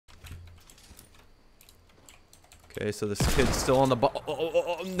Okay, so this kid's still on the bottom.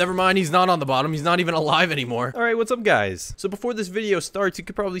 Oh, never mind, he's not on the bottom. He's not even alive anymore. All right, what's up, guys? So before this video starts, you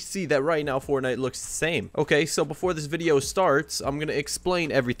could probably see that right now Fortnite looks the same. Okay, so before this video starts, I'm gonna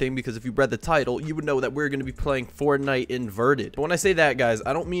explain everything because if you read the title, you would know that we're gonna be playing Fortnite inverted. But when I say that, guys,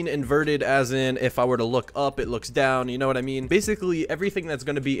 I don't mean inverted as in if I were to look up, it looks down. You know what I mean? Basically, everything that's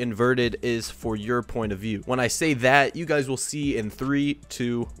gonna be inverted is for your point of view. When I say that, you guys will see in 3,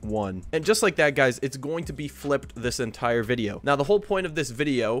 2, 1. And just like that, guys, it's going to be flipped this entire video. Now, the whole point of this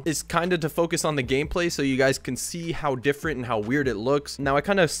video is kind of to focus on the gameplay so you guys can see how different and how weird it looks. Now, I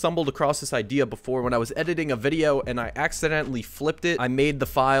kind of stumbled across this idea before when I was editing a video and I accidentally flipped it. I made the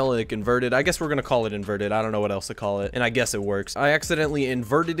file and it converted. I guess we're gonna call it inverted. I don't know what else to call it, and I guess it works. I accidentally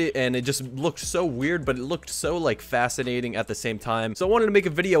inverted it and it just looked so weird, but it looked so like fascinating at the same time. So I wanted to make a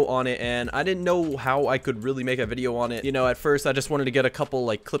video on it and I didn't know how I could really make a video on it. You know, at first I just wanted to get a couple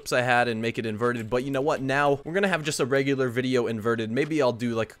like clips I had and make it inverted, but you know what? Now we're gonna have just a regular video inverted. Maybe I'll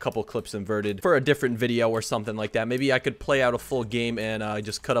do like a couple clips inverted for a different video or something like that. Maybe I could play out a full game and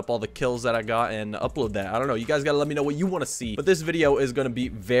just cut up all the kills that I got and upload that. I don't know. You guys gotta let me know what you want to see. But this video is gonna be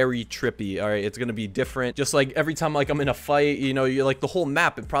very trippy. All right, it's gonna be different. Just like every time like I'm in a fight, you know, you're like the whole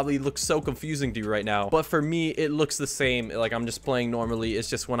map. It probably looks so confusing to you right now, but for me, it looks the same. Like I'm just playing normally. It's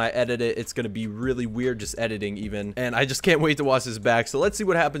just when I edit it, it's gonna be really weird just editing even. And I just can't wait to watch this back. So let's see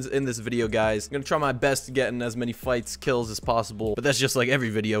what happens in this video, guys. I'm gonna try my best to get in as many fights, kills as possible, but that's just like every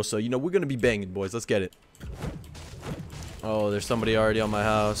video, so you know we're gonna be banging, boys. Let's get it. Oh, there's somebody already on my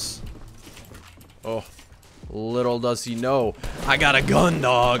house. Oh, little does he know, I got a gun,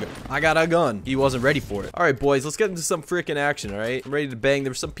 dog. I got a gun. He wasn't ready for it. All right, boys, let's get into some freaking action. All right, I'm ready to bang.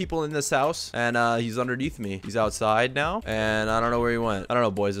 There's some people in this house and he's underneath me. He's outside now and I don't know where he went. I don't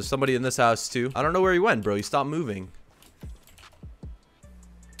know, boys. There's somebody in this house too. I don't know where he went, bro. He stopped moving.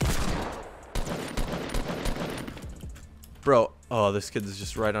 Bro, oh, this kid is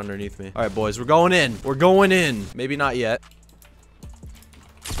just right underneath me. All right, boys, we're going in. We're going in. Maybe not yet.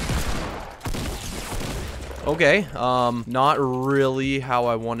 Okay, not really how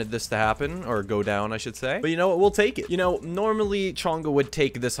I wanted this to happen, or go down, I should say. But you know what? We'll take it. You know, normally Changa would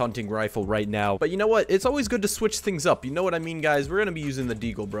take this hunting rifle right now. But you know what? It's always good to switch things up. You know what I mean, guys? We're gonna be using the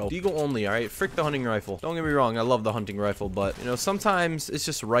deagle, bro. Deagle only, all right? Frick the hunting rifle. Don't get me wrong, I love the hunting rifle, but, you know, sometimes it's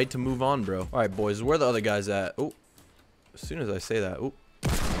just right to move on, bro. All right, boys, where are the other guys at? Oh. As soon as I say that, oh.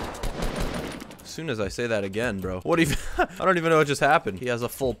 As soon as I say that again, bro. What even? I don't even know what just happened. He has a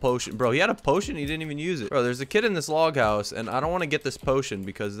full potion. Bro, he had a potion? He didn't even use it. Bro, there's a kid in this log house, and I don't want to get this potion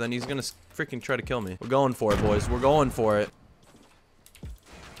because then he's gonna freaking try to kill me. We're going for it, boys. We're going for it.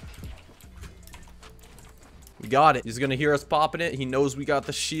 We got it. He's gonna hear us popping it. He knows we got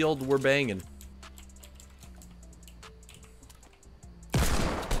the shield. We're banging.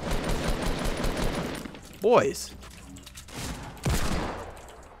 Boys.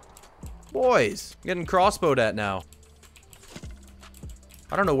 Boys, I'm getting crossbowed at now.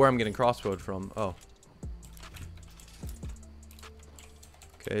 I don't know where I'm getting crossbowed from. Oh.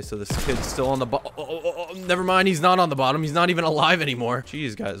 Okay, so this kid's still on the bottom. Oh, never mind, he's not on the bottom. He's not even alive anymore.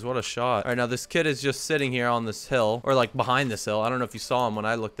 Jeez, guys, what a shot. All right, now this kid is just sitting here on this hill, or like behind this hill. I don't know if you saw him when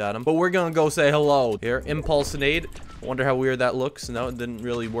I looked at him, but we're gonna go say hello. Here, impulse nade. Wonder how weird that looks. No, it didn't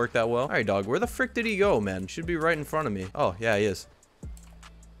really work that well. All right, dog, where the frick did he go, man? Should be right in front of me. Oh, yeah, he is.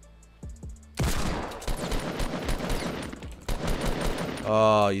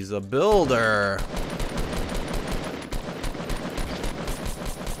 Oh, he's a builder.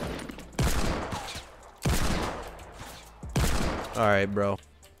 All right, bro.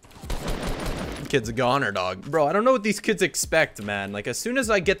 Kid's a goner, dog. Bro, I don't know what these kids expect, man. Like, as soon as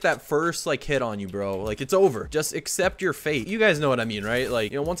I get that first, like, hit on you, bro, like, it's over. Just accept your fate. You guys know what I mean, right?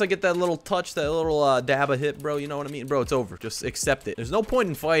 Like, you know, once I get that little touch, that little dab of hit, bro, you know what I mean? Bro, it's over. Just accept it. There's no point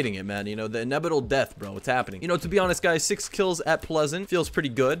in fighting it, man. You know, the inevitable death, bro. It's happening. You know, to be honest, guys, 6 kills at Pleasant feels pretty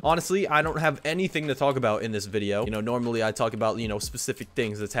good. Honestly, I don't have anything to talk about in this video. You know, normally I talk about, you know, specific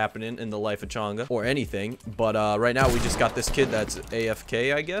things that's happening in the life of Changa or anything. But right now, we just got this kid that's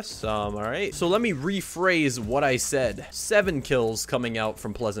AFK, I guess. All right. So let me rephrase what I said. 7 kills coming out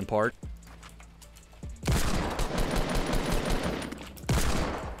from Pleasant Park.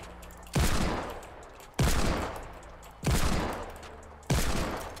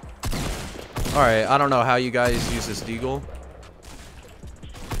 All right, I don't know how you guys use this deagle,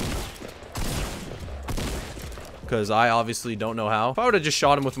 because I obviously don't know how. If I would have just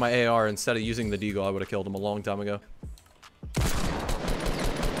shot him with my AR instead of using the deagle, I would have killed him a long time ago.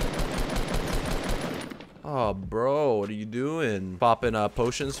 Oh, bro, what are you doing? Popping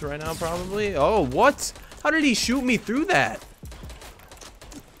potions right now, probably? Oh, what? How did he shoot me through that?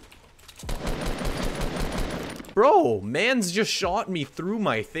 Bro, man's just shot me through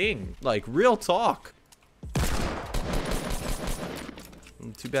my thing. Like, real talk.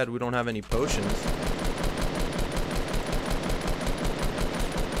 Too bad we don't have any potions.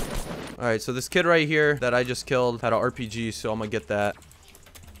 Alright, so this kid right here that I just killed had an RPG, so I'm gonna get that.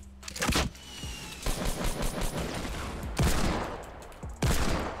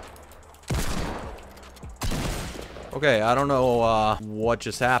 Okay, I don't know what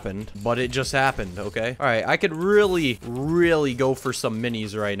just happened, but it just happened, okay? Alright, I could really go for some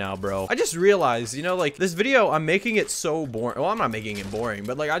minis right now, bro. I just realized, you know, like, this video, I'm making it so boring. Well, I'm not making it boring,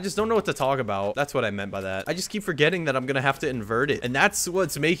 but, like, I just don't know what to talk about. That's what I meant by that. I just keep forgetting that I'm gonna have to invert it, and that's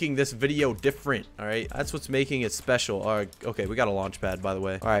what's making this video different, alright? That's what's making it special. Alright, okay, we got a launch pad, by the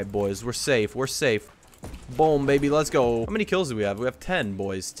way. Alright, boys, we're safe. We're safe. Boom, baby, let's go. How many kills do we have? We have 10,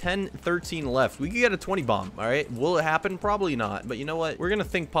 boys. 10, 13 left. We could get a 20 bomb, all right? Will it happen? Probably not. But you know what? We're going to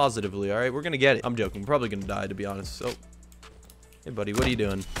think positively, all right? We're going to get it. I'm joking. We're probably going to die, to be honest. So, hey, buddy, what are you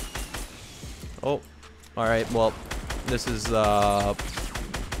doing? Oh, all right. Well, this is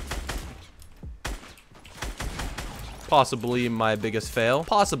possibly my biggest fail.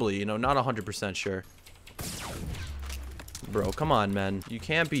 Possibly, you know, not 100% sure. Bro, come on, man. You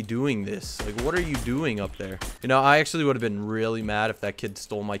can't be doing this. Like, what are you doing up there? You know, I actually would have been really mad if that kid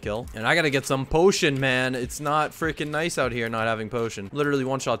stole my kill. And I gotta get some potion, man. It's not freaking nice out here not having potion. Literally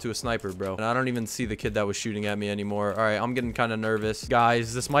one shot to a sniper, bro. And I don't even see the kid that was shooting at me anymore. All right, I'm getting kind of nervous.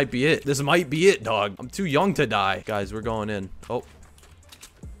 Guys, this might be it. This might be it, dog. I'm too young to die. Guys, we're going in. Oh.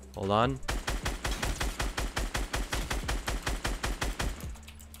 Hold on.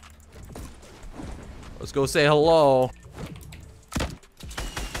 Let's go say hello.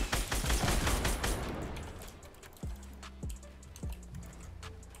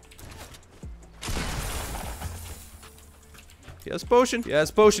 Yes, potion.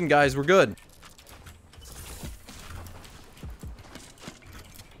 Yes, potion, guys. We're good.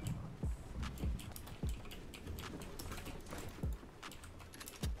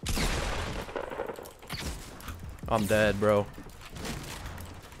 I'm dead, bro.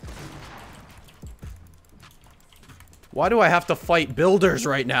 Why do I have to fight builders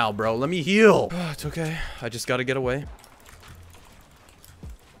right now, bro? Let me heal. It's okay. I just gotta get away.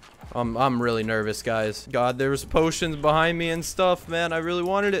 I'm really nervous, guys. God, there's potions behind me and stuff, man. I really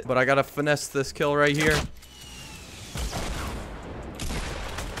wanted it, but I gotta finesse this kill right here.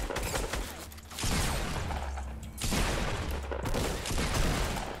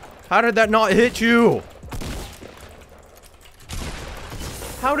 How did that not hit you?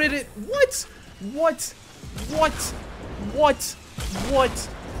 How did it? What? What? What? What? What?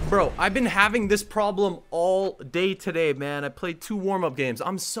 Bro, I've been having this problem all day today, man. I played 2 warm-up games.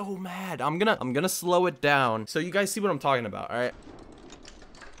 I'm so mad. I'm gonna slow it down so you guys see what I'm talking about, all right?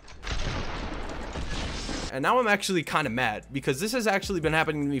 And now I'm actually kind of mad because this has actually been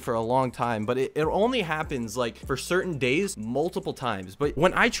happening to me for a long time, but it only happens like for certain days multiple times. But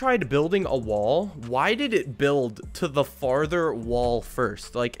when I tried building a wall, why did it build to the farther wall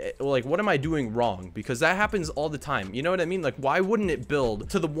first? Like what am I doing wrong? Because that happens all the time. You know what I mean? Like, why wouldn't it build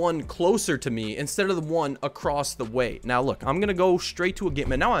to the one closer to me instead of the one across the way? Now look, I'm gonna go straight to a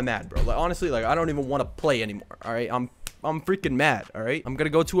game, and now I'm mad, bro. Like, honestly, like, I don't even want to play anymore. All right, I'm freaking mad, all right? I'm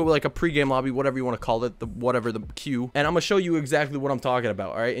gonna go to like a pregame lobby, whatever you want to call it, the queue, and I'm gonna show you exactly what I'm talking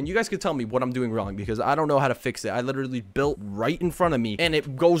about, all right? And you guys can tell me what I'm doing wrong because I don't know how to fix it. I literally built right in front of me, and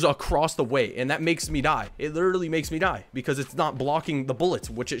it goes across the way, and that makes me die. It literally makes me die because it's not blocking the bullets,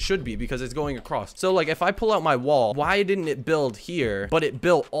 which it should be because it's going across. So, like, if I pull out my wall, why didn't it build here, but it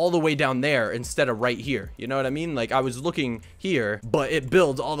built all the way down there instead of right here? You know what I mean? Like, I was looking here, but it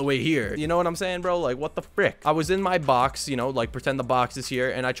builds all the way here. You know what I'm saying, bro? Like, what the frick? I was in my box, you know, like, pretend the box is here,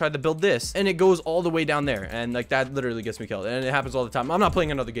 and I tried to build this, and it goes all the way down there, and like that literally gets me killed, and it happens all the time. I'm not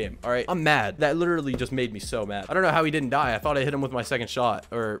playing another game, all right? I'm mad. That literally just made me so mad. I don't know how he didn't die. I thought I hit him with my second shot,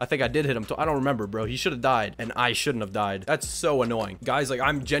 or I think I did hit him. I don't remember, bro. He should have died, and I shouldn't have died. That's so annoying, guys. Like,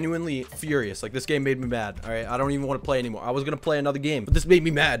 I'm genuinely furious. Like, this game made me mad, all right? I don't even want to play anymore. I was gonna play another game, but this made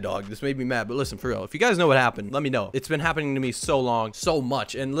me mad, dog. This made me mad. But listen, for real, if you guys know what happened, let me know. It's been happening to me so long, so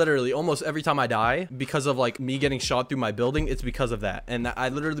much, and literally almost every time I die because of like me getting shot through my building, it's because of that. And I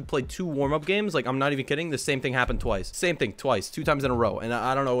literally played 2 warm-up games. Like, I'm not even kidding. The same thing happened twice. Same thing twice, 2 times in a row, and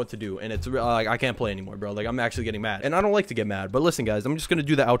I don't know what to do. And it's like, I can't play anymore, bro. Like, I'm actually getting mad, and I don't like to get mad. But listen, guys, I'm just gonna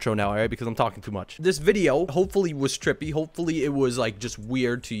do the outro now, all right? Because I'm talking too much. This video hopefully was trippy. Hopefully it was like just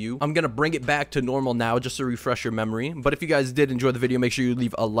weird to you. I'm gonna bring it back to normal now just to refresh your memory. But if you guys did enjoy the video, make sure you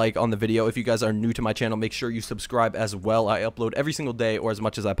leave a like on the video. If you guys are new to my channel, make sure you subscribe as well. I upload every single day, or as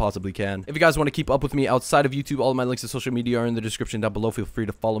much as I possibly can. If you guys want to keep up with me outside of YouTube, all of my links social media are in the description down below. Feel free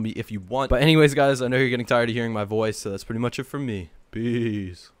to follow me if you want. But anyways, guys, I know you're getting tired of hearing my voice, so that's pretty much it from me.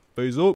 Peace. Peace up.